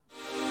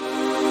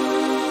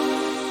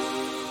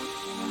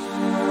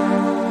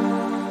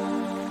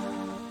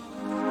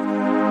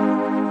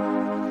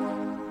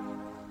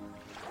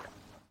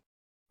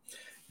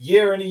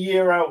year in and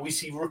year out, we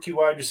see rookie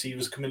wide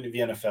receivers come into the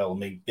NFL and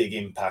make big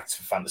impacts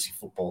for fantasy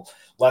football.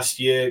 Last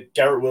year,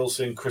 Garrett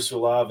Wilson, Chris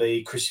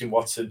Olave, Christian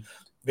Watson,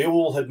 they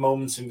all had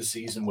moments in the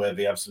season where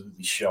they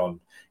absolutely shone.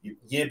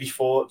 Year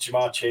before,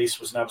 Jamar Chase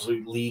was an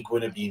absolute league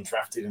winner, being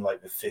drafted in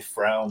like the 5th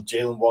round.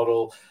 Jalen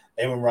Waddle,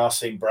 Amon-Ra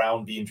St.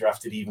 Brown being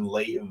drafted even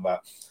later than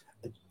that.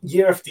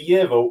 Year after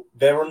year, though,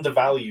 they're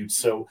undervalued.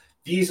 So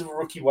these are the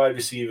rookie wide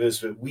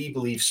receivers that we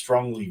believe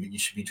strongly that you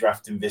should be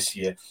drafting this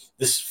year.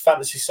 This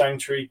fantasy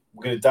sanctuary,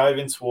 we're going to dive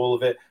into all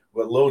of it.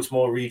 We've got loads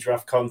more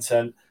redraft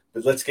content,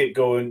 but let's get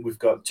going. We've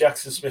got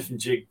Jackson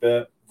Smith-Njigba,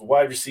 the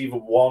wide receiver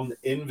 1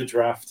 in the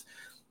draft.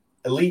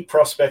 Elite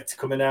prospect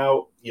coming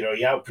out. He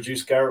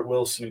outproduced Garrett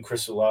Wilson and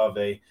Chris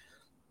Olave.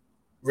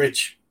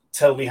 Rich,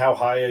 tell me, how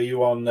high are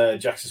you on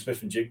Jackson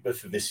Smith-Njigba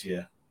for this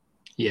year?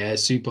 Yeah,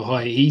 super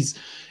high.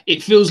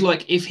 It feels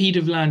like if he'd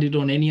have landed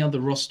on any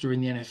other roster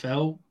in the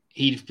NFL,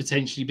 he'd have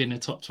potentially been a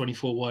top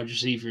 24 wide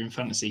receiver in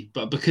fantasy.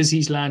 But because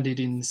he's landed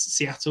in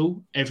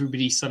Seattle,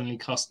 everybody's suddenly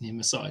casting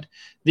him aside.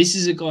 This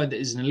is a guy that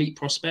is an elite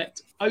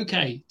prospect.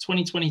 Okay,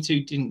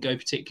 2022 didn't go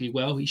particularly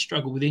well. He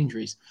struggled with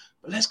injuries.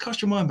 But let's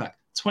cast your mind back.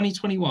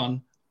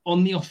 2021,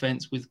 on the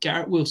offense with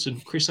Garrett Wilson,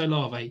 Chris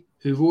Olave,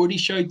 who've already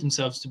showed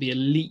themselves to be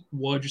elite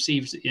wide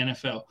receivers at the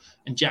NFL,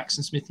 and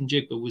Jackson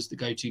Smith-Njigba was the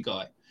go-to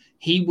guy.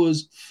 He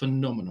was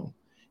phenomenal.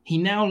 He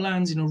now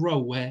lands in a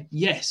role where,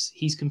 yes,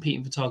 he's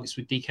competing for targets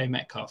with DK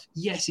Metcalf.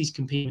 Yes, he's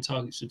competing for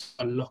targets with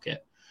Tyler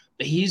Lockett.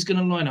 But he's going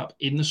to line up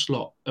in the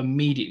slot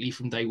immediately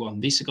from day one.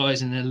 This guy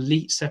is an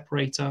elite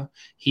separator.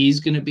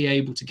 He's going to be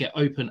able to get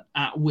open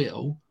at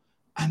will.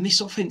 And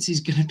this offense is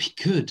going to be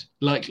good.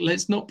 Like,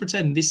 let's not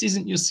pretend this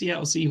isn't your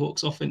Seattle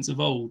Seahawks offense of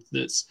old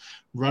that's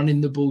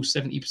running the ball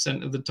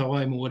 70% of the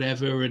time or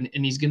whatever, and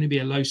he's going to be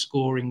a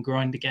low-scoring,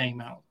 grind the game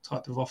out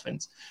type of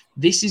offense.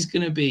 This is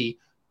going to be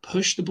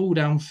push the ball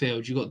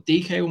downfield. You've got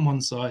DK on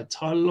one side,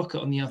 Tyler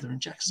Lockett on the other, and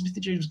Jackson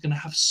Smith-Njigba is going to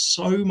have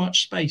so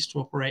much space to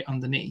operate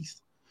underneath.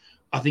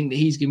 I think that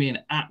he's going to be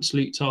an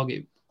absolute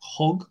target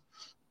hog.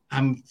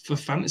 And for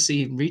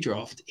fantasy and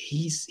redraft,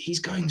 he's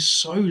going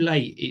so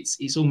late,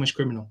 it's almost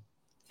criminal.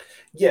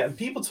 Yeah, and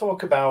people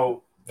talk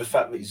about the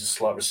fact that he's a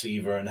slot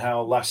receiver and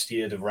how last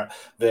year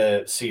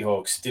the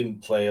Seahawks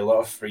didn't play a lot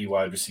of free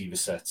wide receiver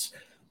sets.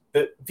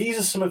 But these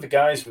are some of the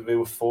guys that they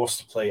were forced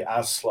to play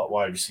as slot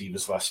wide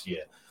receivers last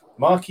year.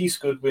 Marquise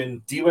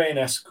Goodwin, Dwayne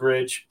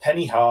Eskridge,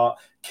 Penny Hart,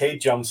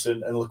 Cade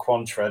Johnson, and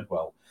Laquan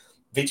Treadwell.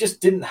 They just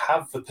didn't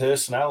have the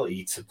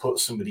personality to put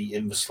somebody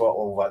in the slot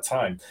all that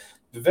time.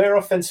 Their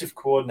offensive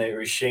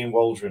coordinator is Shane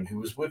Waldron, who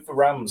was with the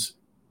Rams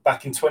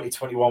back in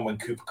 2021 when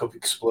Cooper Kupp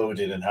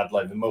exploded and had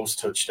like the most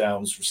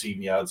touchdowns,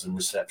 receiving yards, and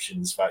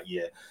receptions that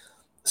year.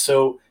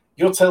 So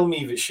you're telling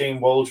me that Shane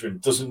Waldron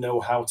doesn't know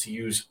how to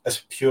use a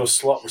pure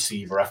slot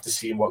receiver after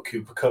seeing what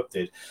Cooper Kupp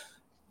did?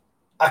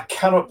 I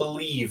cannot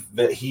believe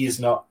that he is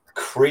not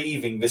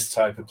craving this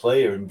type of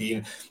player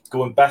and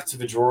going back to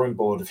the drawing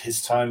board of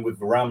his time with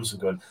the Rams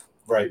and going,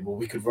 right, well,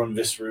 we could run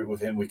this route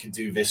with him. We could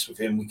do this with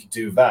him. We could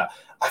do that.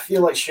 I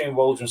feel like Shane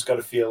Waldron's got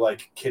to feel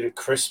like a kid at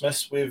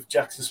Christmas with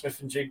Jackson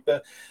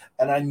Smith-Njigba.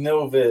 And I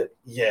know that,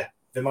 yeah,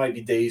 there might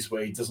be days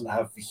where he doesn't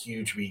have the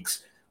huge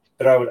weeks,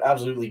 but I would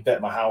absolutely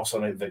bet my house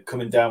on it that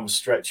coming down the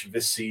stretch of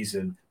this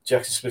season,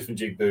 Jackson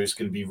Smith-Njigba is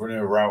going to be running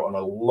a route on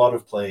a lot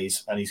of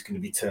plays, and he's going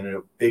to be turning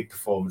up big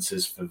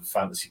performances for the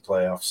fantasy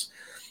playoffs.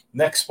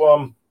 Next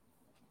one,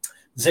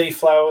 Zay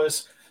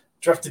Flowers,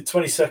 drafted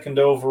 22nd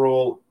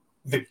overall.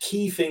 The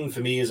key thing for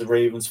me as a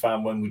Ravens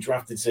fan when we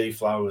drafted Zay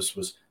Flowers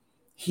was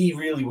he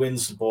really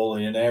wins the ball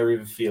in an area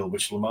of the field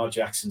which Lamar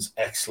Jackson's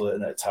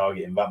excellent at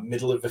targeting, that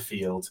middle of the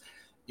field.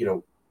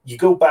 You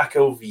go back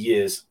over the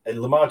years,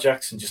 and Lamar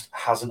Jackson just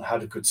hasn't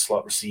had a good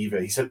slot receiver.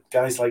 He's had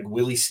guys like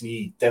Willie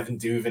Snead, Devin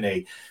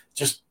Duvernay,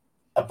 just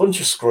a bunch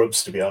of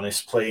scrubs, to be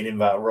honest, playing in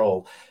that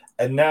role.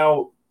 And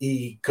now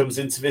he comes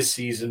into this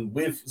season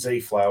with Zay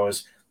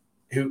Flowers,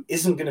 who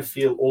isn't going to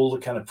feel all the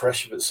kind of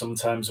pressure that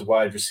sometimes a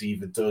wide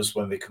receiver does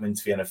when they come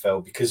into the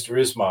NFL, because there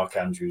is Mark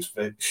Andrews.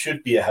 There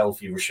should be a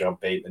healthy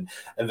Rashad Bateman,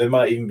 and there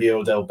might even be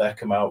Odell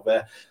Beckham out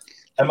there.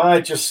 Am I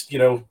just,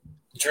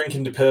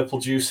 drinking the purple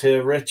juice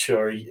here, Rich,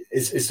 or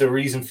is there a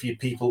reason for you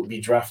people to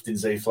be drafting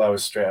Zay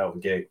Flowers straight out of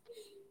the gate?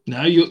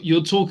 No,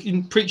 you're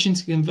talking, preaching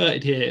to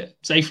converted here.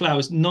 Zay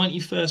Flowers,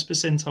 91st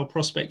percentile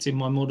prospect in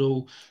my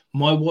model.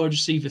 My wide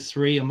receiver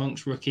 3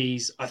 amongst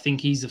rookies. I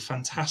think he's a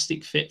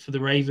fantastic fit for the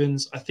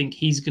Ravens. I think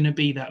he's going to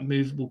be that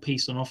movable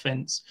piece on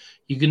offense.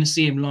 You're going to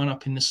see him line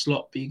up in the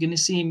slot, but you're going to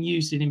see him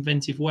used in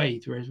inventive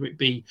ways, whether it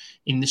be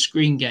in the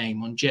screen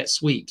game, on jet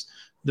sweeps.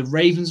 The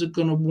Ravens are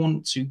going to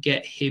want to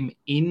get him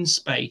in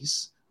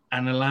space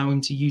and allow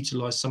him to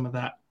utilize some of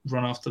that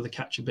run after the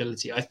catch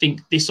ability. I think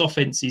this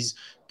offense is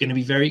going to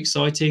be very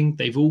exciting.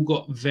 They've all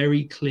got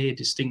very clear,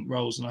 distinct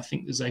roles, and I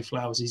think that Zay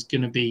Flowers is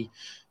going to be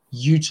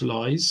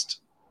utilized.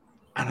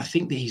 And I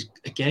think that he's,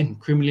 again,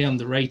 criminally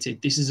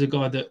underrated. This is a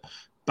guy that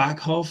back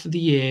half of the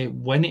year,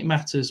 when it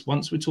matters,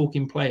 once we're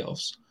talking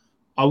playoffs,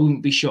 I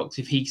wouldn't be shocked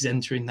if he's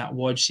entering that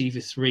wide receiver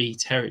 3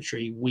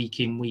 territory week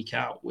in, week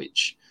out,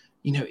 which,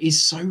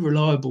 is so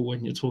reliable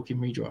when you're talking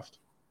redraft.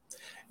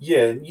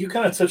 Yeah, you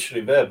kind of touched on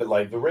it there, but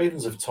like the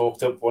Ravens have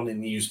talked up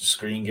wanting to use the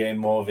screen game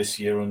more this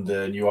year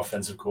under new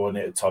offensive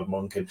coordinator Todd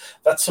Monken.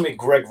 That's something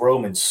Greg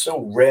Roman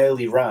so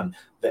rarely ran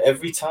that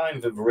every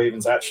time that the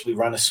Ravens actually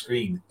ran a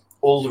screen,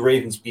 all the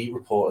Ravens beat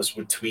reporters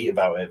would tweet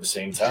about it at the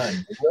same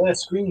time. Rare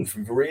screen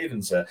from the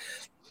Ravens there.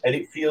 And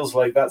it feels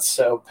like that's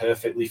set up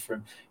perfectly for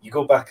him. You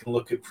go back and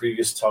look at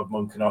previous Todd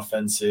Monken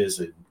offenses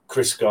and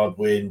Chris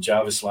Godwin,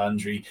 Jarvis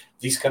Landry,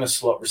 these kind of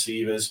slot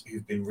receivers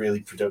who've been really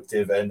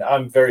productive. And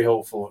I'm very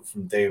hopeful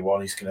from day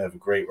one he's going to have a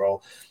great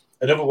role.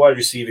 Another wide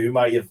receiver who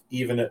might have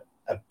even a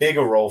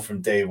bigger role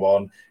from day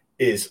one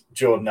is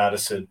Jordan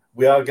Addison.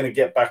 We are going to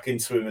get back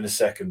into him in a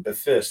second. But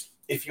first,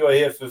 if you are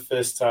here for the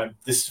first time,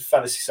 this is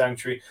Fantasy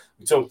Sanctuary.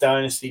 We talk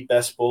Dynasty,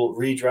 Best Ball,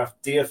 Redraft,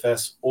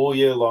 DFS all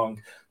year long.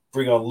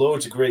 Bring on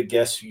loads of great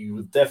guests who you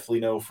will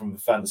definitely know from the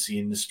fantasy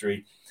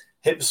industry.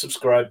 Hit the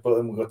subscribe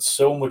button. We've got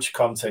so much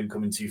content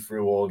coming to you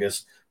through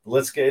August. But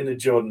let's get into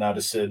Jordan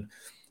Addison.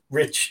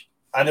 Rich,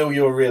 I know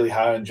you're really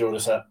high on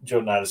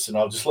Jordan Addison.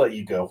 I'll just let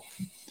you go.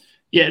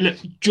 Yeah, look,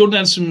 Jordan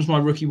Addison was my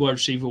rookie wide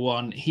receiver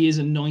one. He is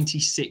a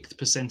 96th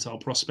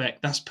percentile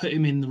prospect. That's put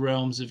him in the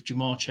realms of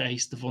Jamar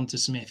Chase, Devonta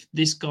Smith.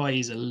 This guy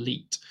is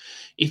elite.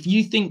 If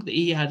you think that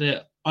he had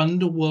an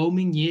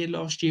underwhelming year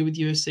last year with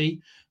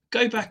USC,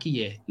 go back a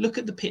year. Look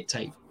at the pit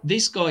tape.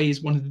 This guy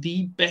is one of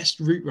the best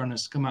route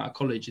runners to come out of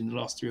college in the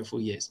last 3 or 4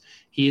 years.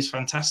 He is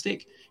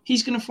fantastic.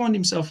 He's going to find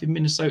himself in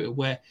Minnesota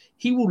where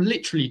he will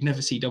literally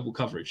never see double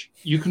coverage.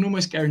 You can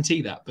almost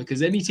guarantee that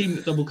because any team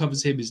that double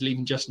covers him is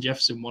leaving Justin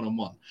Jefferson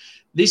one-on-one.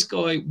 This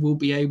guy will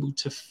be able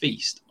to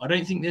feast. I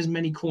don't think there's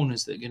many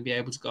corners that are going to be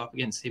able to go up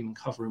against him and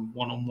cover him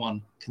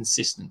one-on-one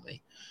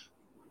consistently.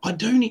 I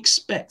don't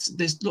expect,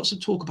 there's lots of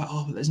talk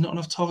about, there's not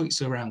enough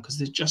targets around because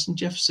there's Justin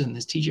Jefferson,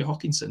 there's TJ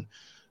Hawkinson.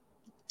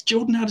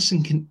 Jordan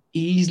Addison can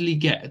easily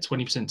get a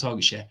 20%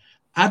 target share.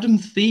 Adam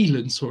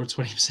Thielen saw a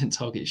 20%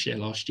 target share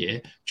last year.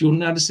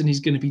 Jordan Addison is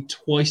going to be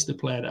twice the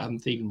player that Adam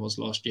Thielen was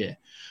last year.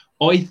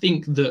 I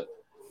think that,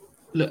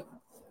 look,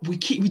 we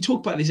talk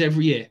about this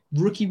every year.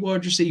 Rookie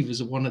wide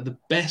receivers are one of the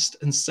best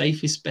and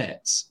safest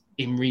bets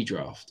in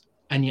redraft.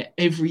 And yet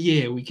every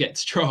year we get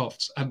to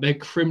drafts and they're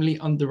criminally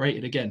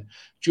underrated again.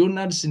 Jordan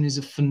Addison is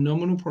a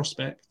phenomenal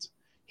prospect.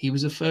 He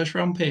was a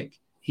first-round pick.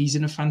 He's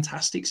in a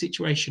fantastic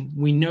situation.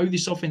 We know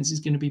this offense is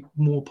going to be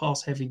more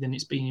pass-heavy than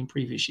it's been in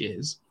previous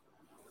years.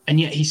 And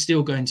yet he's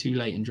still going too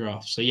late in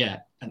drafts. So, yeah,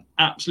 an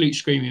absolute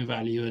screaming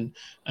value, and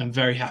I'm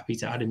very happy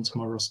to add him to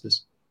my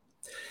rosters.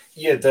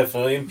 Yeah,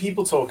 definitely. And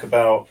people talk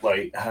about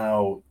like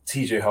how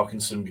TJ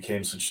Hawkinson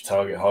became such a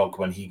target hog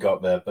when he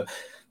got there. But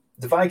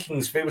the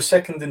Vikings, they were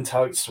second in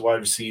targets to wide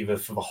receiver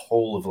for the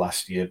whole of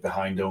last year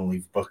behind only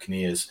the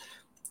Buccaneers.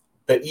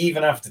 But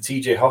even after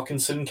TJ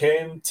Hawkinson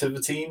came to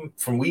the team,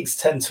 from weeks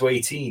 10 to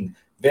 18,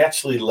 they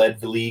actually led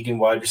the league in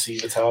wide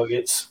receiver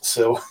targets.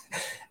 So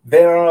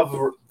there are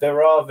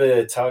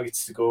the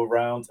targets to go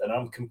around, and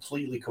I'm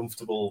completely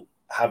comfortable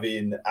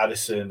having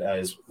Addison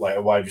as like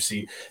a wide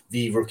receiver,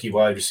 the rookie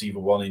wide receiver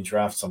one in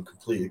drafts. I'm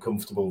completely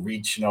comfortable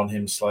reaching on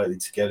him slightly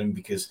to get him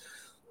because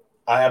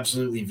I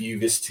absolutely view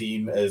this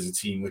team as a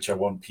team which I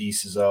want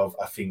pieces of.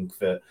 I think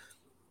that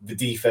the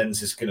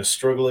defense is going to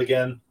struggle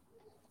again.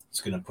 It's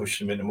going to push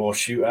them into more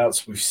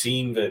shootouts. We've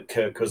seen that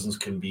Kirk Cousins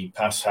can be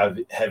pass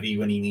heavy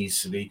when he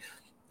needs to be.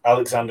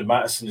 Alexander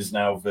Mattison is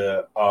now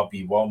the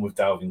RB1 with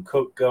Dalvin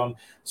Cook gone,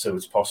 so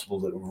it's possible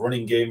that the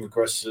running game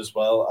regresses as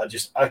well.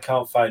 I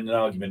can't find an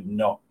argument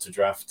not to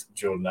draft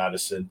Jordan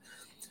Addison.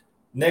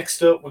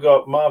 Next up, we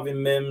got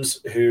Marvin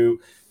Mims,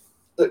 who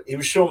he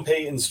was Sean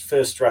Payton's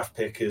first draft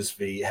pick as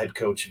the head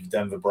coach of the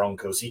Denver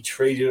Broncos. He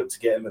traded up to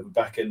get him at the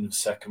back end of the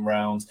second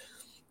round.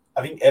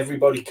 I think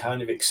everybody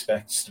kind of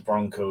expects the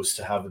Broncos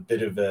to have a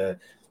bit of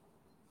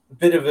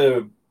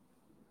a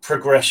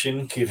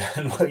progression,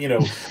 given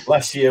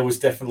last year was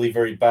definitely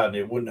very bad, and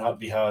it wouldn't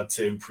be hard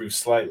to improve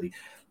slightly.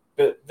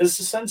 But there's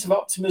a sense of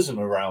optimism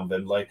around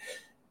them,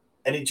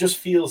 and it just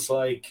feels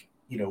like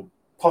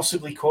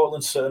possibly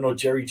Courtland Sutton or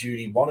Jerry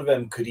Jeudy, one of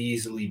them could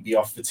easily be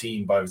off the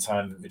team by the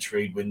time that the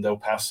trade window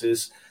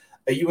passes.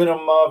 Are you in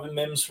on Marvin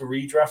Mims for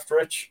redraft,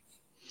 Rich?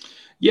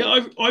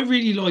 Yeah, I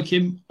really like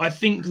him. I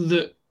think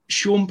that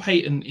Sean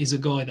Payton is a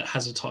guy that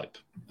has a type,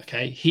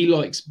 okay? He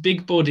likes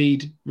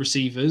big-bodied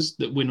receivers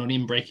that win on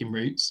in-breaking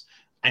routes,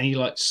 and he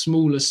likes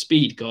smaller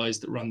speed guys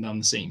that run down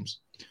the seams.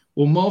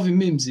 Well, Marvin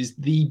Mims is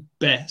the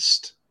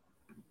best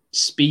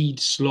speed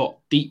slot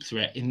deep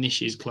threat in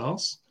this year's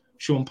class.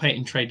 Sean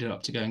Payton traded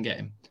up to go and get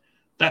him.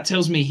 That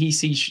tells me he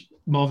sees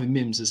Marvin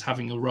Mims as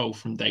having a role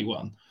from day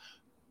one.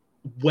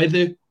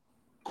 Whether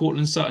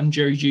Courtland Sutton,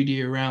 Jerry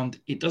Jeudy are around,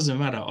 it doesn't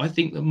matter. I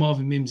think that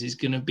Marvin Mims is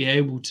going to be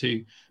able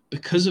to,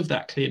 because of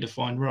that clear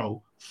defined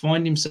role,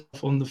 find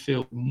himself on the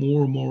field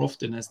more and more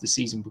often as the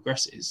season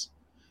progresses,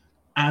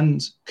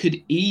 and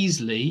could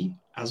easily,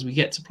 as we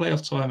get to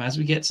playoff time, as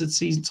we get to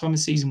the time of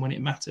season when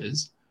it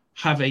matters,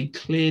 have a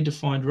clear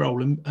defined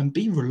role and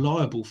be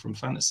reliable from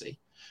fantasy.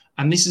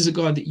 And this is a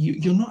guy that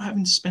you're not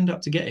having to spend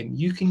up to get him.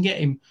 You can get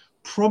him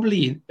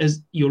probably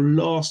as your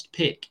last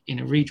pick in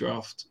a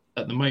redraft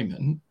at the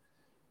moment.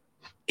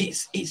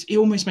 it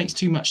almost makes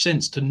too much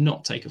sense to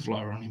not take a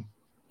flyer on him.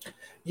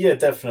 Yeah,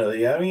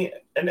 definitely. I mean,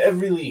 and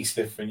every league's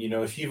different.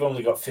 If you've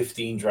only got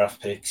 15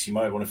 draft picks, you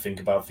might want to think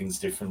about things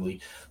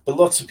differently. But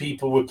lots of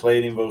people were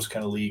playing in those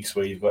kind of leagues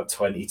where you've got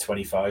 20,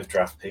 25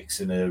 draft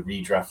picks in a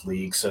redraft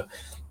league. So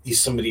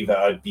he's somebody that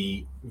I'd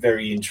be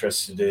very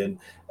interested in.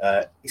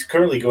 He's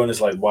currently going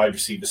as like wide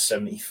receiver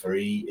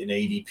 73 in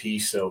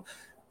ADP. So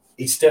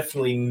he's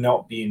definitely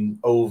not being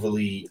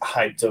overly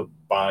hyped up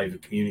by the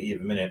community at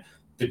the minute.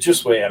 But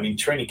just wait, I mean,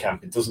 training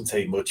camp, it doesn't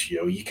take much,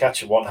 You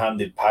catch a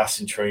one-handed pass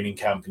in training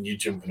camp and you're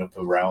jumping up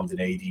around in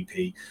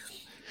ADP.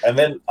 And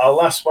then our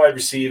last wide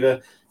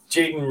receiver,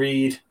 Jayden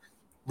Reed.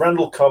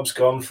 Randall Cobb's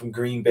gone from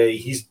Green Bay.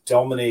 He's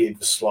dominated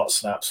the slot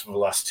snaps for the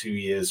last 2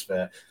 years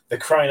there. They're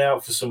crying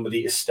out for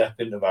somebody to step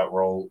into that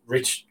role.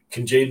 Rich,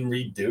 can Jayden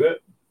Reed do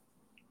it?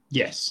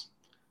 Yes.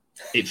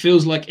 It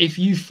feels like if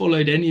you've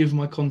followed any of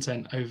my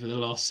content over the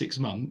last 6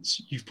 months,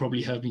 you've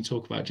probably heard me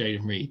talk about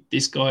Jayden Reed.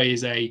 This guy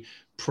is a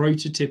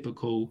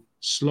prototypical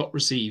slot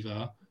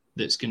receiver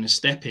that's going to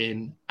step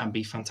in and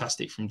be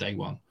fantastic from day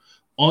one.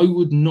 I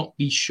would not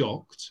be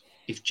shocked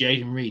if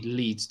Jayden Reed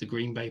leads the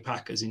Green Bay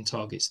Packers in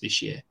targets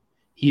this year.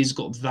 He has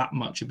got that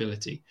much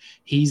ability.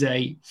 He's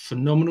a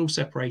phenomenal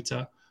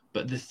separator,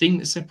 but the thing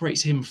that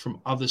separates him from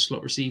other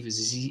slot receivers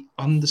is he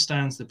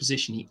understands the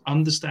position. He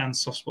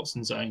understands soft spots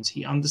and zones.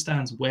 He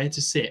understands where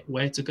to sit,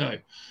 where to go.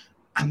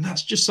 And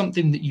that's just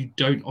something that you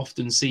don't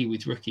often see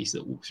with rookies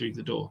that walk through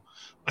the door.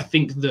 I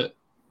think that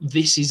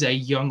this is a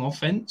young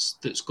offense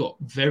that's got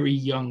very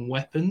young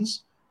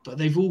weapons, but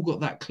they've all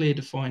got that clear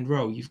defined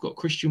role. You've got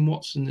Christian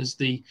Watson as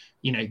the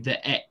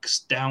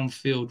X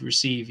downfield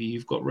receiver.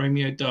 You've got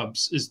Romeo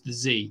Doubs as the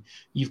Z.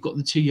 You've got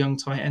the 2 young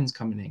tight ends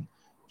coming in.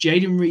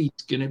 Jayden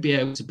Reed's going to be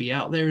able to be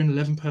out there in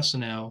 11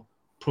 personnel,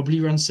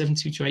 probably run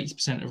 70 to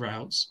 80% of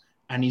routes,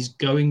 and he's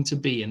going to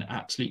be an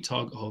absolute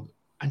target hog.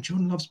 And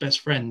Jordan Love's best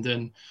friend.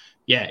 And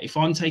yeah, if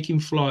I'm taking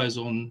flyers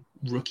on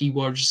rookie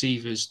wide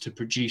receivers to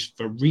produce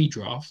for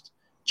redraft,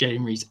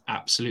 Jayden Reed's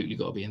absolutely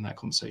got to be in that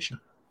conversation.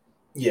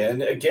 Yeah,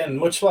 and again,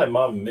 much like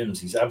Marvin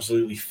Mims, he's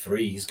absolutely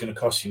free. He's going to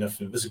cost you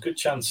nothing. There's a good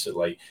chance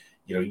that,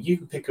 you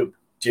can pick up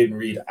Jayden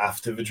Reed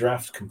after the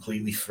draft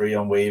completely free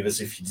on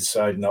waivers if you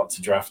decide not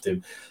to draft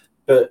him.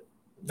 But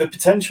the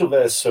potential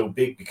there is so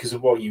big because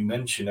of what you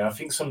mentioned. And I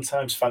think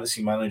sometimes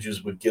fantasy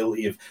managers were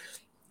guilty of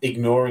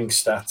ignoring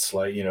stats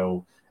like,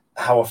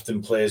 how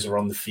often players are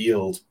on the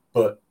field.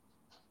 But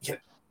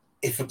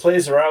if the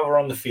players are out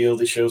on the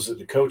field, it shows that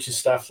the coaching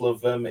staff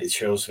love them. It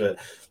shows that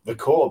the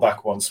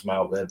quarterback wants them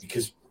out there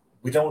because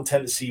we don't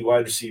tend to see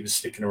wide receivers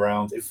sticking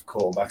around if the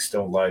quarterbacks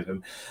don't like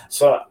them.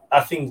 So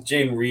I think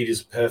Jayden Reed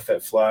is a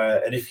perfect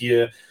flyer. And if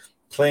you're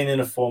playing in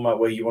a format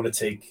where you want to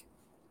take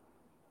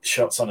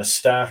shots on a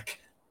stack,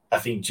 I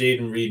think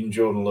Jayden Reed and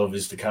Jordan Love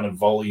is the kind of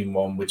volume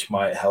one which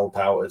might help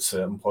out at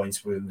certain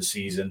points within the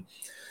season.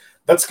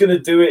 That's going to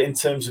do it in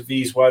terms of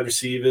these wide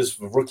receivers,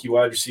 the rookie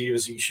wide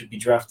receivers that you should be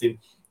drafting.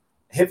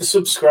 Hit the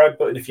subscribe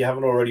button if you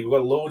haven't already. We've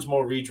got loads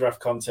more redraft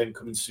content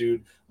coming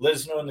soon. Let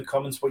us know in the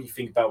comments what you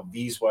think about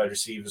these wide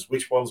receivers.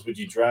 Which ones would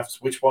you draft?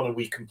 Which one are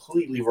we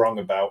completely wrong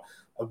about?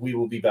 And we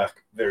will be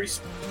back very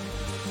soon.